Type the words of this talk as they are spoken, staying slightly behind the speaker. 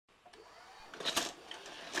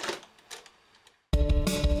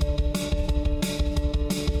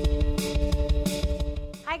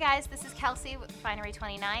guys, this is Kelsey with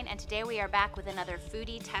Refinery29, and today we are back with another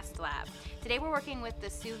foodie test lab. Today we're working with the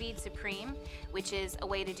Sous Vide Supreme, which is a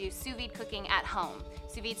way to do sous vide cooking at home.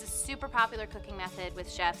 Sous vide is a super popular cooking method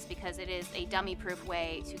with chefs because it is a dummy-proof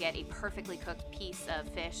way to get a perfectly cooked piece of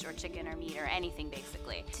fish or chicken or meat or anything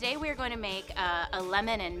basically. Today we are going to make a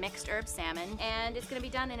lemon and mixed herb salmon, and it's going to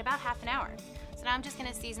be done in about half an hour. So now I'm just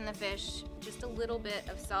gonna season the fish, just a little bit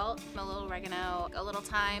of salt, a little oregano, a little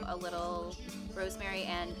thyme, a little rosemary,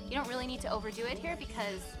 and you don't really need to overdo it here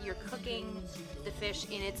because you're cooking the fish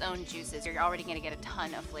in its own juices. You're already gonna get a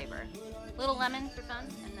ton of flavor. A little lemon for fun,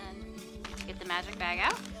 and then get the magic bag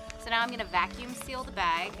out. So now I'm gonna vacuum seal the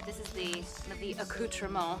bag. This is one of the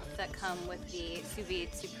accoutrements that come with the Sous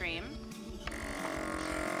Vide Supreme.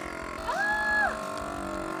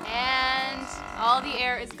 And all the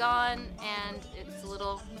air is gone, and it's a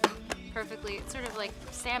little perfectly, it's sort of like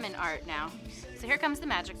salmon art now. So here comes the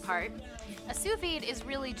magic part. A sous vide is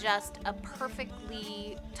really just a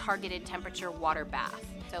perfectly targeted temperature water bath.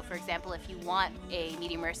 So for example, if you want a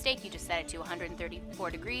medium rare steak, you just set it to 134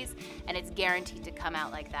 degrees, and it's guaranteed to come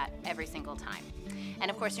out like that every single time.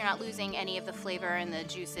 And of course, you're not losing any of the flavor and the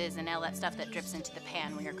juices and all that stuff that drips into the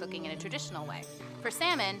pan when you're cooking in a traditional way. For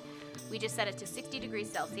salmon, we just set it to 60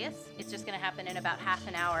 degrees Celsius. It's just gonna happen in about half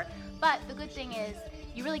an hour. But the good thing is,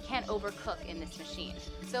 you really can't overcook in this machine.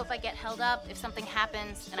 So if I get held up, if something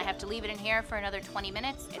happens and I have to leave it in here for another 20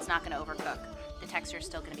 minutes, it's not gonna overcook. The texture is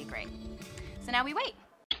still gonna be great. So now we wait.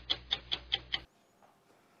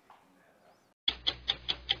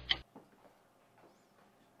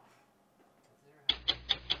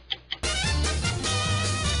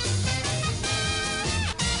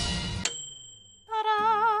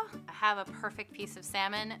 I have a perfect piece of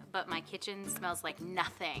salmon, but my kitchen smells like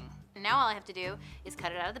nothing. And now all I have to do is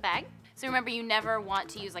cut it out of the bag. So remember, you never want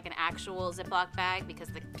to use like an actual Ziploc bag because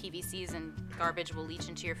the PVCs and garbage will leach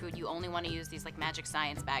into your food. You only want to use these like magic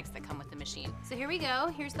science bags that come with the machine. So here we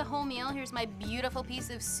go. Here's the whole meal. Here's my beautiful piece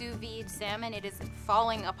of sous vide salmon. It is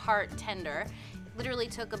falling apart tender. It literally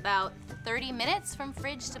took about 30 minutes from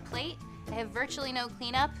fridge to plate. I have virtually no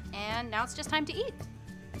cleanup, and now it's just time to eat.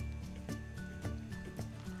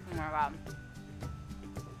 Oh my God.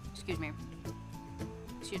 Excuse me,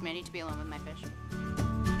 I need to be alone with my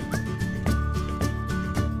fish.